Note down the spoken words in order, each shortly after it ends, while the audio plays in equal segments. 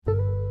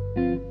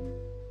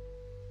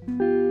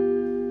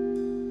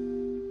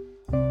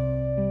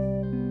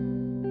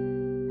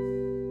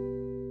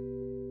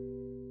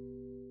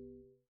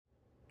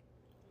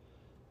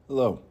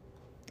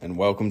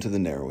welcome to the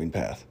Narrowing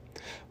Path,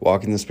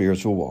 walking the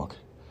spiritual walk.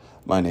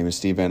 My name is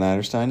Steve Van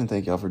Eiderstein, and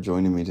thank y'all for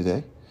joining me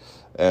today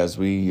as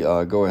we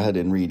go ahead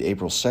and read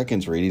April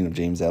 2nd's reading of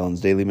James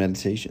Allen's Daily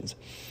Meditations.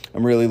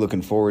 I'm really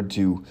looking forward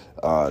to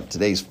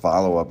today's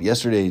follow-up.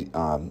 Yesterday,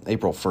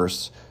 April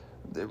 1st,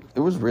 it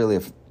was really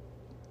a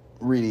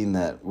reading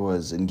that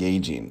was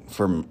engaging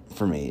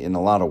for me in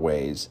a lot of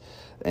ways,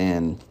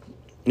 and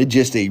it's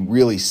just a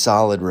really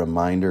solid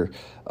reminder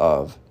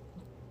of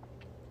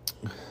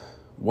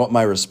what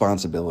my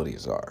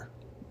responsibilities are.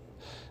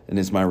 And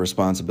it's my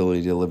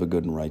responsibility to live a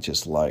good and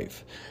righteous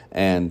life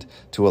and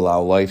to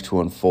allow life to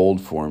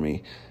unfold for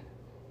me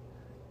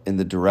in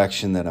the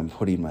direction that I'm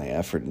putting my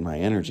effort and my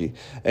energy.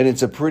 And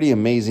it's a pretty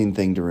amazing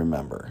thing to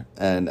remember.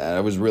 And I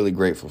was really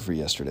grateful for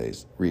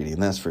yesterday's reading,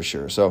 that's for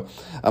sure. So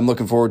I'm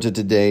looking forward to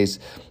today's.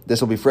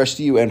 This will be fresh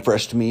to you and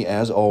fresh to me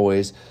as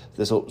always.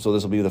 This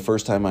will be the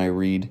first time I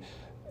read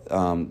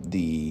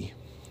the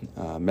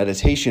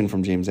meditation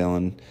from James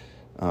Allen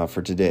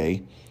for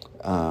today.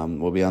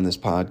 Will be on this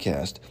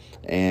podcast,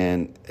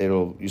 and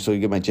so you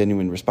get my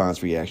genuine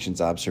response, reactions,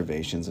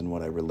 observations, and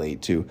what I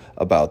relate to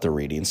about the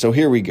reading. So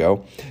here we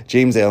go.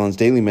 James Allen's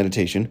Daily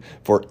Meditation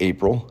for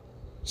April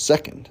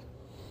 2nd.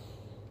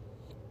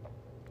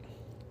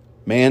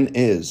 Man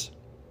is,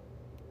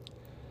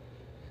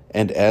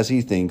 and as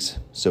he thinks,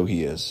 so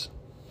he is.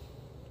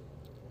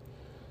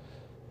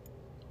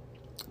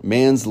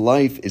 Man's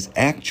life is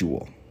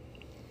actual.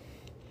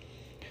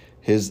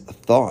 His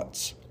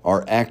thoughts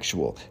are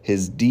actual.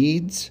 His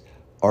deeds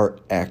are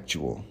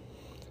actual.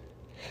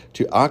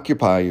 To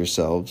occupy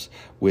yourselves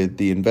with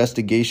the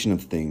investigation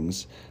of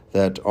things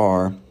that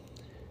are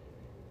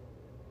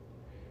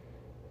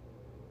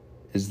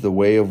is the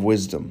way of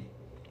wisdom.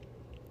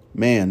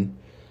 Man,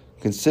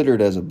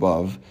 considered as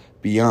above,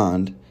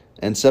 beyond,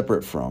 and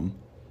separate from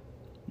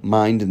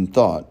mind and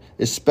thought,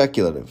 is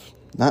speculative,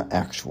 not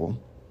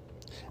actual.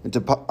 And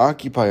to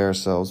occupy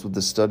ourselves with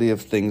the study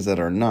of things that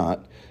are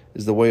not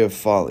is the way of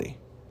folly.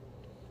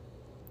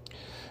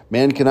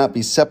 Man cannot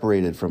be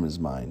separated from his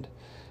mind.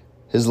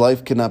 His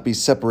life cannot be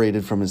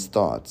separated from his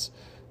thoughts.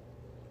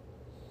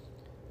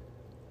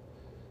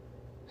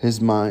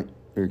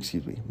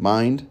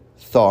 Mind,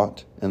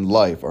 thought, and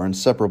life are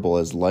inseparable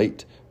as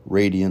light,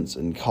 radiance,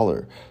 and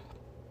color.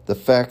 The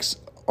facts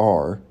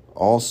are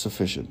all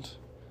sufficient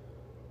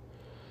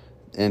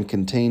and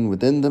contain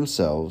within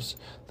themselves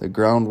the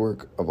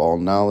groundwork of all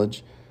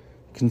knowledge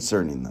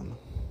concerning them.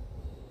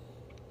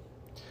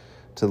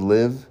 To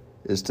live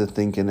is to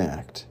think and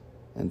act,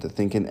 and to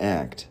think and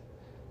act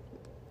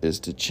is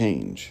to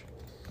change.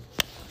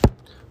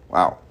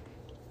 Wow.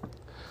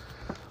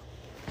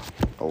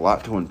 A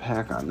lot to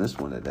unpack on this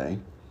one today.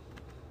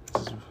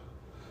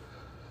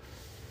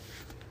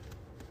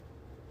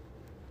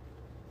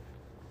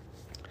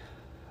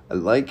 I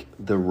like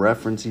the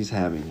reference he's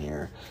having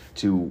here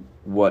to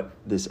what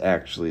this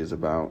actually is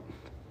about,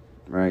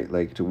 right?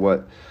 Like to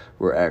what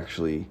we're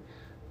actually,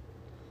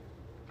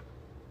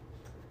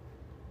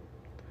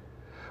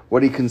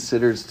 what he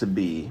considers to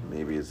be,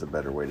 maybe is a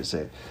better way to say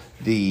it,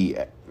 the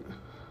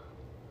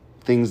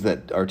things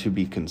that are to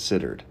be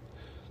considered.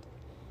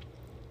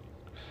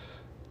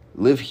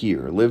 Live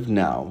here, live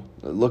now.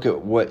 Look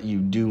at what you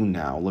do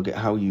now. Look at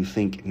how you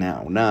think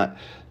now.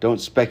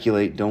 Don't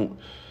speculate, don't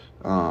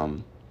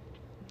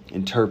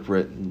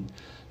interpret, and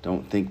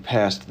don't think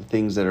past the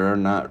things that are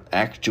not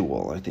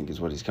actual, I think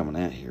is what he's coming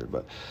at here.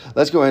 But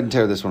let's go ahead and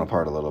tear this one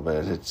apart a little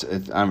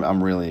bit.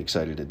 I'm really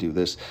excited to do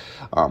this.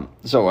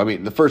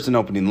 The first and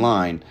opening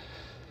line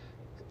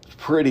is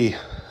pretty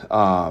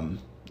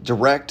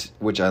direct,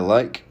 which I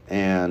like,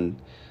 and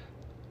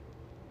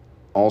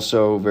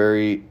also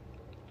very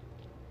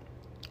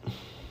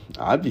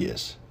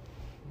obvious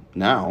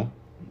now,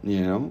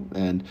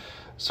 and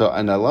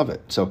I love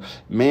it. So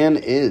man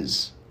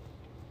is,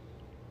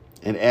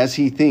 and as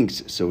he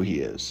thinks, so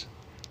he is.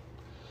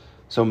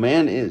 So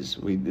man is,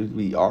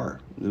 we are.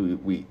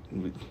 We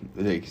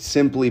like,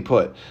 simply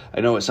put,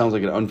 I know it sounds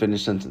like an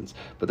unfinished sentence,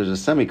 but there's a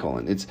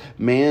semicolon. It's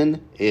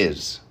man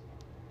is.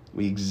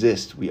 We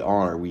exist. We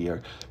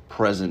are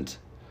present.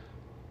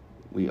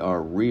 We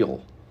are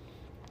real.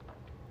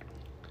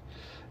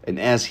 And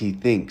as he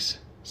thinks,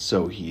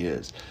 so he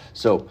is.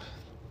 So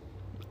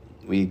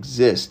we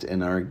exist,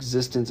 and our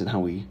existence and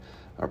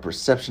our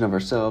perception of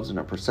ourselves and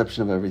our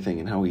perception of everything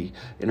and how we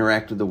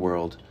interact with the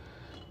world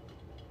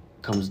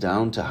comes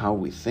down to how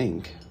we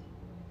think.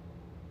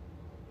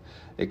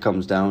 It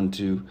comes down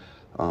to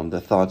the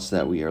thoughts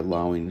that we are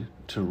allowing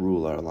to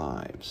rule our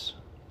lives.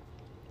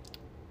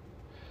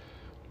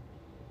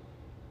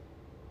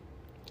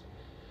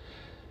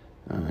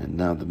 All right,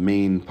 now the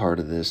main part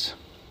of this.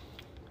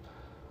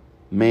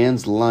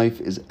 Man's life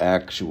is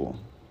actual.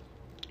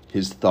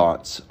 His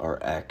thoughts are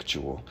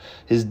actual.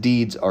 His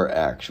deeds are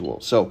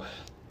actual. So,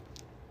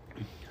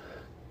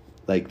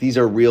 these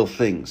are real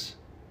things.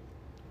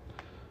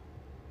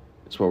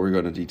 That's what we're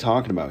going to be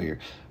talking about here.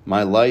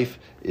 My life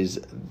is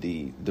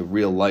the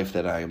real life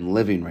that I am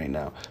living right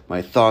now.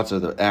 My thoughts are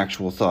the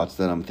actual thoughts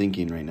that I'm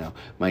thinking right now.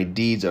 My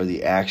deeds are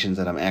the actions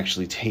that I'm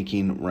actually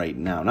taking right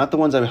now. Not the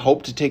ones I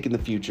hope to take in the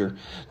future.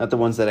 Not the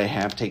ones that I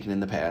have taken in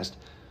the past.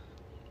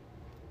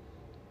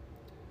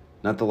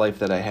 Not the life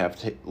that I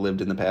have lived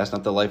in the past.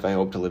 Not the life I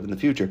hope to live in the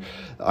future.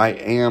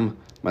 My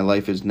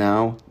life is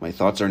now. My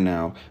thoughts are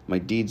now. My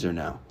deeds are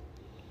now.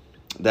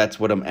 That's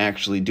what I'm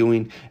actually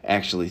doing,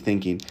 actually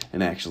thinking,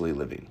 and actually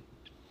living.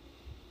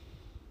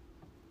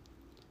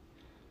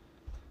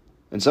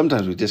 And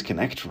sometimes we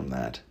disconnect from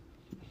that.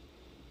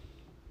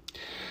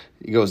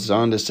 He goes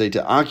on to say,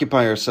 to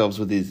occupy ourselves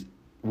with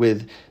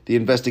the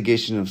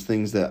investigation of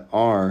things that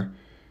are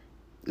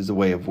is the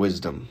way of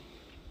wisdom.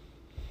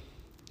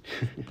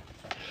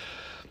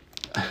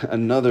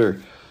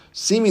 Another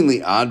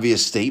seemingly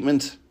obvious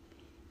statement,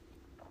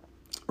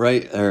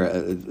 right?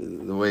 Or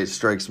the way it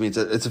strikes me, it's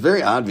a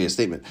very obvious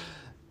statement,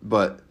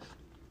 but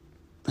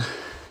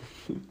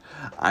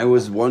I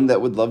was one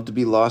that would love to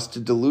be lost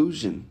to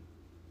delusion.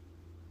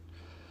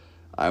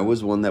 I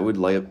was one that would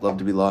love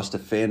to be lost to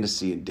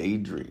fantasy and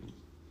daydream.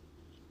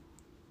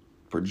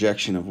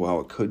 Projection of how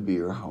it could be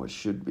or how it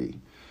should be.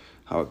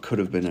 How it could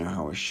have been or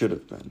how it should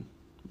have been.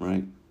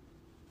 Right?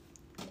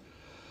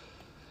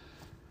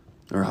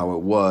 Or how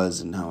it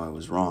was and how I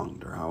was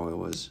wronged. Or how it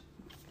was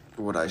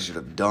what I should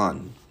have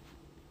done.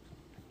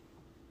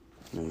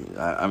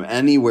 I'm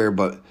anywhere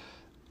but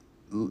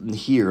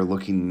here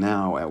looking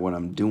now at what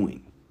I'm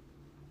doing.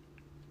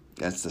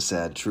 That's the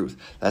sad truth.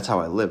 That's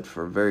how I lived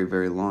for a very,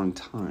 very long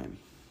time.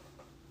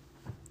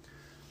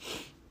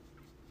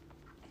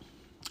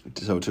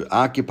 So to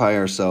occupy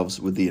ourselves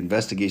with the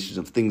investigations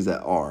of things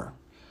that are.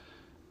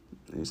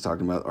 He's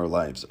talking about our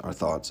lives, our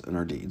thoughts, and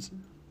our deeds.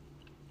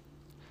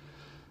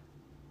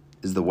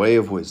 Is the way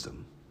of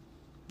wisdom.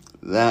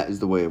 That is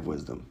the way of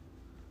wisdom.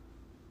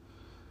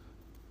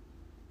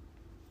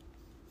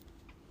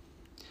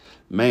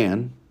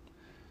 Man,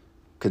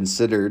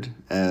 considered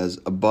as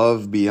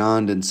above,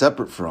 beyond, and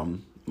separate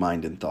from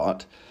mind and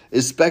thought,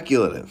 is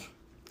speculative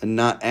and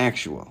not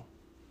actual.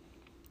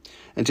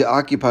 And to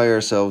occupy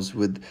ourselves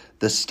with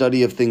the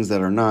study of things that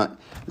are not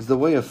is the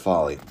way of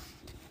folly.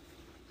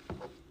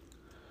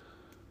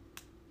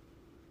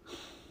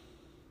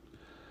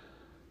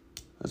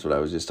 That's what I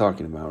was just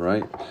talking about,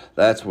 right?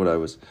 That's what I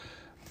was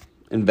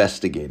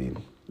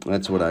investigating.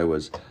 That's what I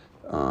was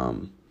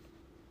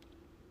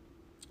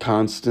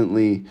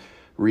constantly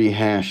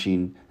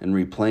rehashing and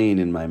replaying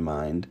in my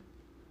mind.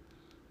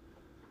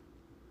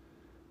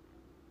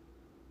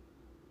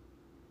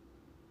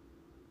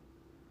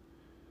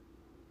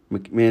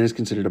 Man is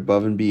considered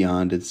above and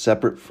beyond and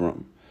separate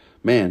from.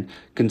 Man,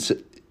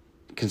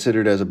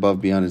 considered as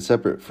above, beyond, and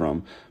separate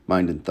from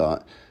mind and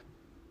thought,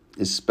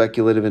 is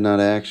speculative and not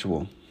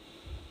actual.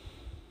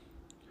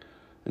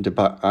 And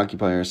to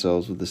occupy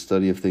ourselves with the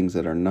study of things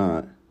that are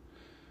not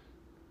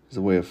is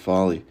a way of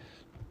folly.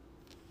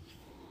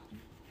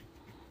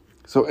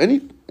 So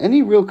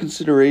any real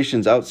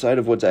considerations outside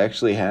of what's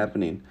actually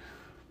happening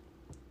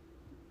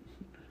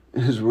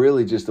is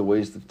really just a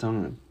waste of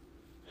time.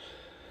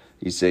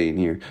 He's saying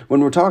here,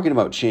 when we're talking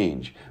about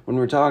change, when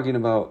we're talking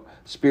about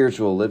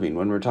spiritual living,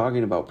 when we're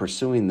talking about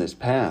pursuing this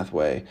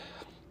pathway,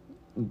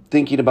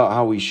 thinking about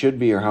how we should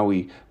be or how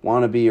we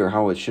want to be or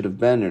how it should have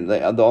been,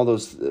 and all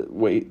those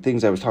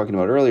things I was talking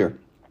about earlier,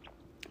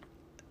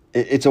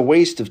 it's a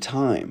waste of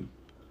time.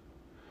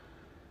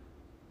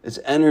 It's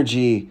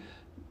energy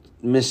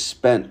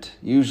misspent.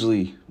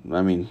 Usually,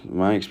 in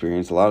my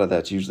experience, a lot of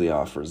that's usually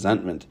off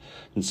resentment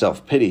and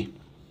self-pity.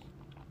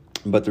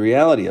 But the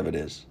reality of it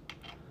is,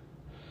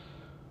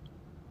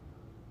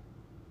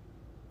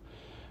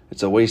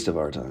 it's a waste of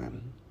our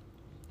time.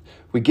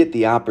 We get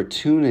the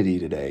opportunity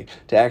today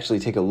to actually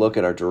take a look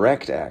at our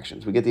direct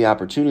actions. We get the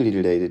opportunity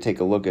today to take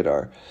a look at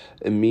our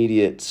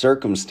immediate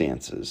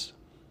circumstances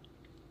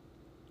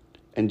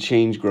and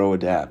change, grow,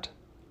 adapt,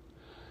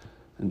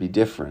 and be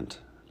different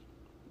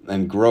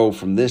and grow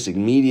from this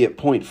immediate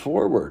point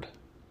forward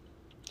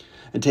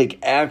and take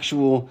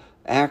actual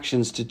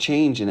actions to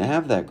change and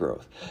have that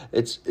growth.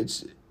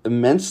 It's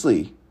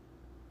immensely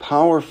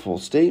powerful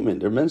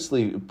statement,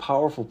 immensely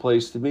powerful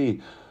place to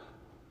be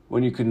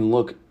when you can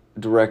look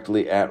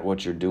directly at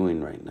what you're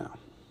doing right now.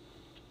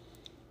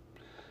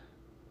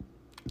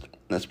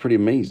 That's pretty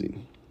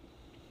amazing.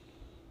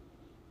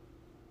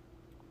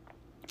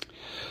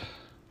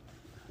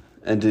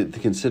 And to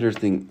consider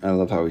I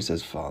love how he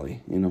says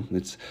folly.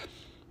 It's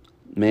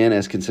man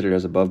as considered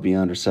as above,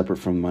 beyond, or separate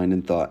from mind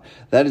and thought.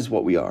 That is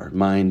what we are.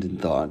 Mind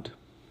and thought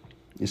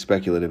is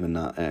speculative and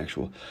not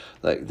actual.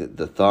 Like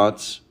the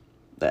thoughts,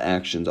 the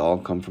actions all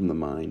come from the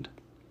mind.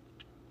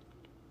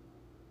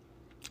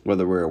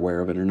 Whether we're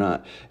aware of it or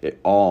not, it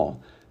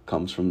all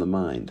comes from the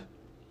mind.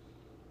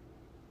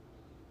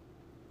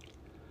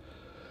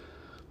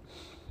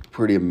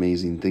 Pretty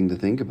amazing thing to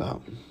think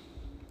about.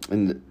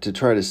 And to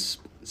try to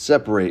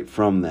separate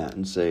from that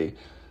and say,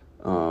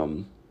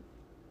 and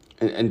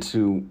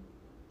to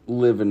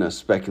live in a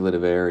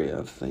speculative area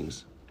of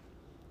things.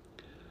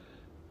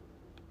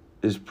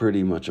 is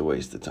pretty much a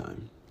waste of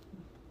time.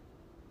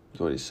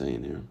 That's what he's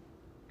saying here.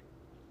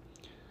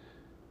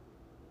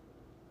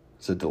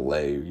 It's a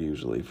delay,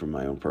 usually, from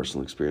my own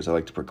personal experience. I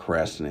like to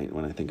procrastinate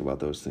when I think about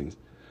those things.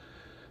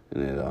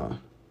 And it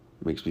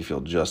makes me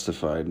feel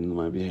justified in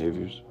my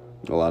behaviors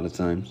a lot of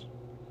times.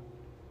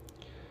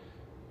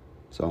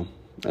 So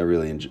I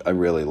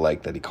really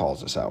like that he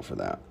calls us out for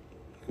that.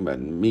 But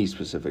me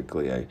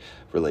specifically, I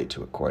relate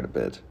to it quite a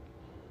bit.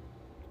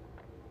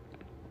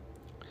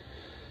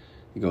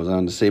 He goes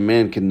on to say,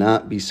 man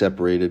cannot be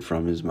separated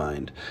from his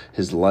mind.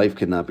 His life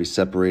cannot be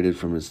separated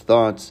from his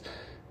thoughts.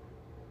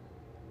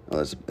 Oh,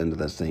 that's the end of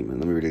that statement.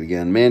 Let me read it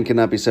again. Man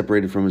cannot be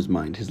separated from his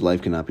mind. His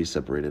life cannot be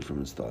separated from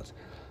his thoughts.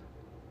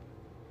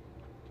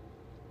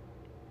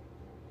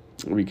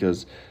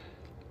 Because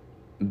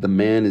the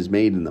man is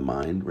made in the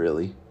mind,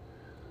 really.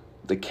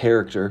 The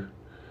character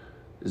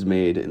is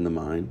made in the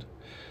mind.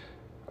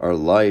 Our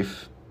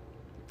life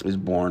is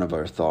born of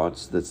our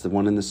thoughts. That's the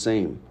one and the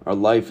same. Our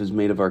life is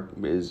made of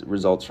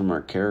results from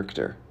our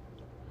character.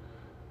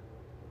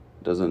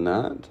 Does it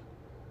not?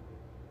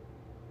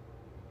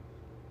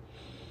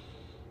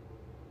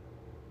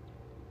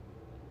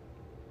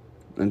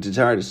 And to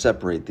try to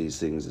separate these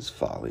things is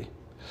folly.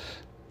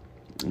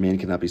 A man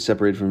cannot be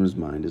separated from his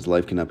mind. His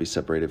life cannot be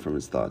separated from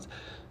his thoughts.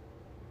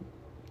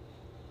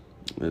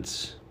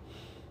 It's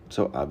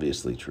so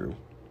obviously true.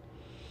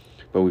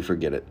 But we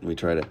forget it. We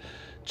try to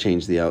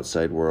change the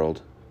outside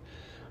world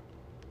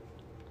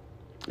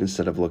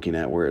instead of looking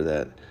at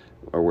where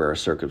our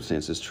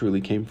circumstances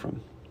truly came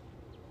from.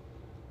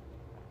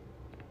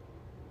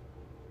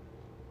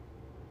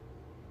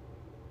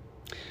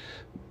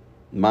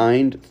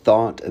 Mind,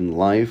 thought, and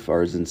life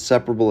are as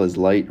inseparable as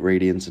light,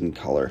 radiance, and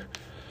color.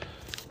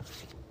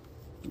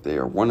 They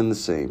are one and the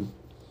same.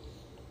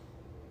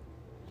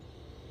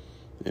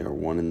 They are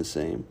one and the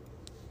same.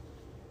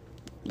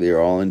 They are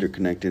all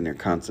interconnected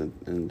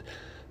and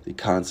the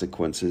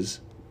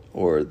consequences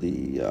or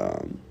the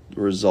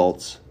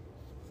results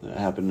that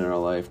happen in our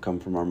life come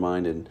from our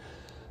mind and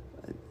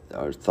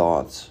our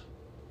thoughts.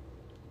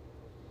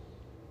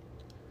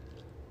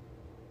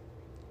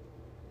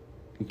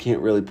 You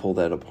can't really pull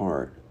that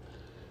apart.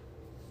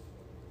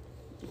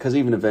 Because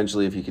even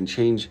eventually, if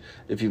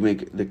you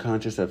make the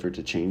conscious effort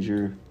to change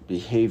your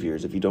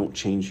behaviors, if you don't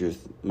change your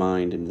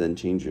mind and then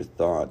change your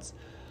thoughts,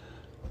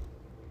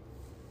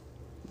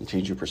 and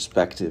change your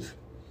perspective,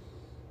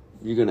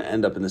 you're going to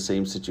end up in the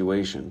same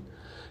situation.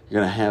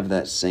 You're going to have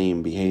that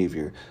same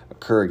behavior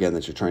occur again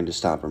that you're trying to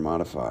stop or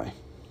modify.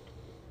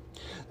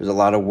 There's a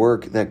lot of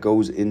work that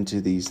goes into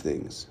these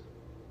things.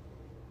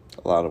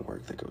 A lot of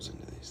work that goes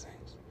into these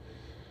things.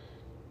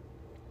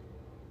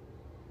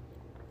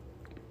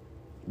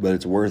 But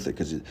it's worth it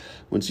because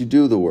once you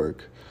do the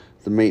work,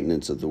 the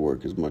maintenance of the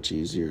work is much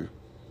easier.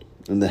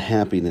 And the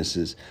happiness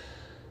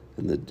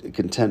and the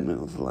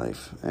contentment with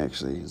life,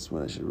 actually, is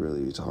what I should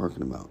really be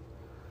talking about.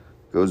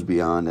 Goes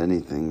beyond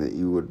anything that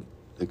you would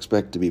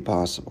expect to be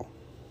possible.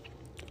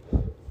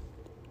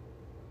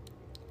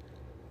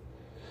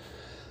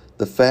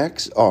 The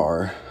facts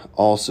are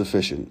all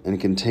sufficient and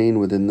contain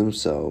within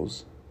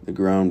themselves the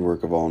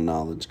groundwork of all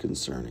knowledge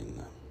concerning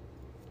them.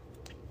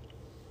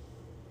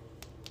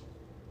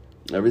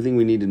 Everything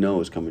we need to know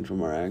is coming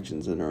from our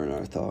actions and are in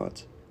our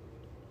thoughts.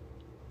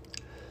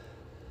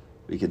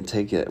 We can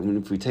take it.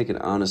 If we take an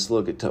honest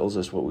look, it tells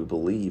us what we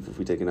believe. If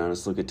we take an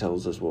honest look, it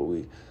tells us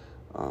what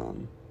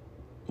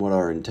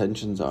our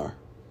intentions are.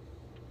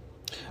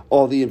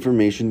 All the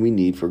information we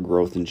need for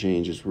growth and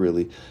change is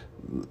really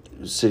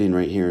sitting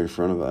right here in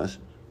front of us.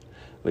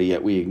 But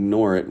yet we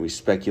ignore it and we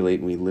speculate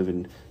and we live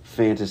in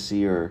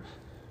fantasy or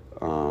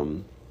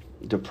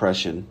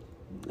depression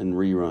and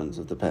reruns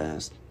of the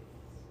past.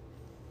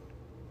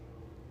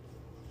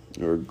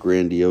 Or a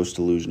grandiose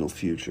delusional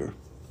future.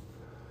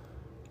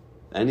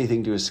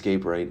 Anything to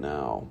escape right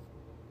now.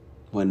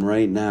 When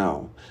right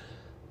now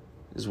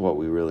is what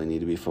we really need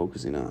to be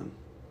focusing on.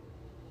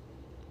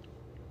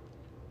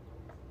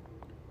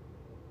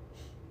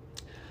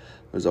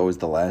 It was always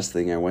the last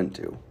thing I went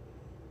to.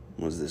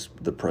 Was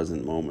the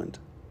present moment.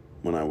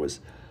 When I was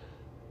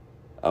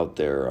out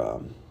there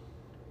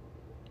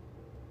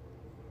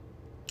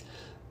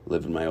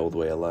living my old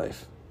way of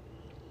life.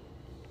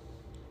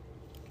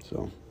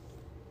 So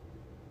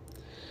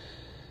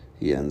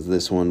he ends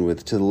this one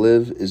with, to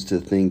live is to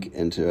think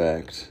and to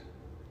act,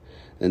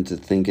 and to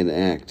think and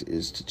act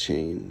is to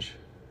change.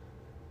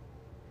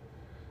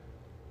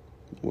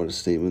 What a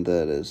statement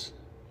that is.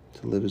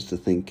 To live is to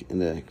think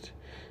and act,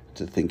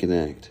 to think and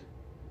act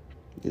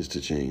is to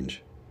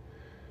change.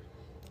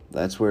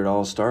 That's where it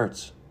all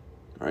starts,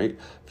 right?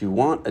 If you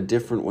want a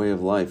different way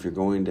of life, you're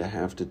going to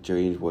have to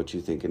change what you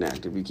think and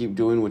act. If you keep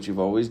doing what you've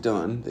always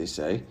done, they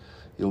say,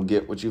 you'll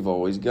get what you've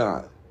always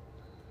got.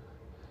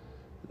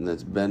 And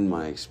that's been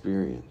my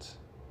experience.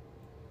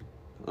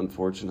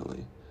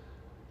 Unfortunately,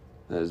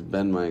 that has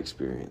been my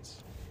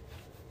experience.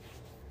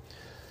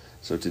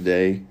 So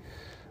today,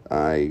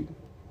 I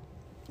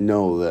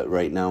know that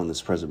right now in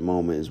this present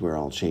moment is where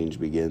all change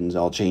begins.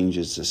 All change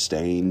is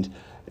sustained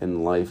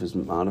and life is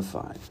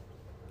modified.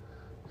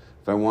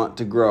 If I want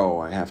to grow,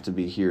 I have to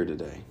be here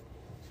today.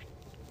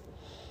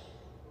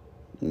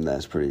 And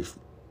that's pretty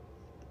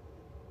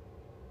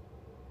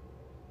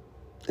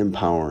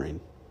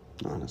empowering,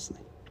 honestly.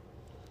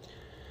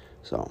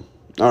 So,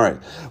 all right.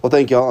 Well,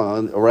 thank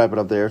y'all. I'll wrap it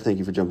up there. Thank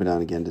you for jumping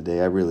on again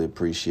today. I really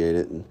appreciate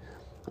it.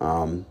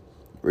 And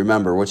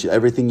remember,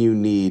 everything you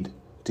need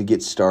to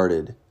get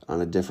started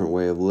on a different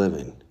way of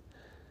living,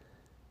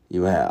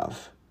 you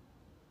have.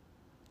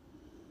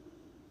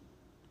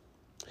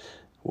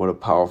 What a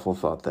powerful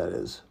thought that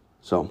is.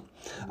 So,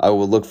 I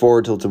will look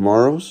forward till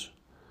tomorrow's,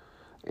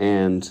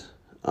 and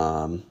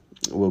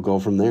we'll go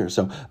from there.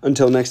 So,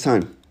 until next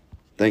time,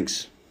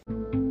 thanks.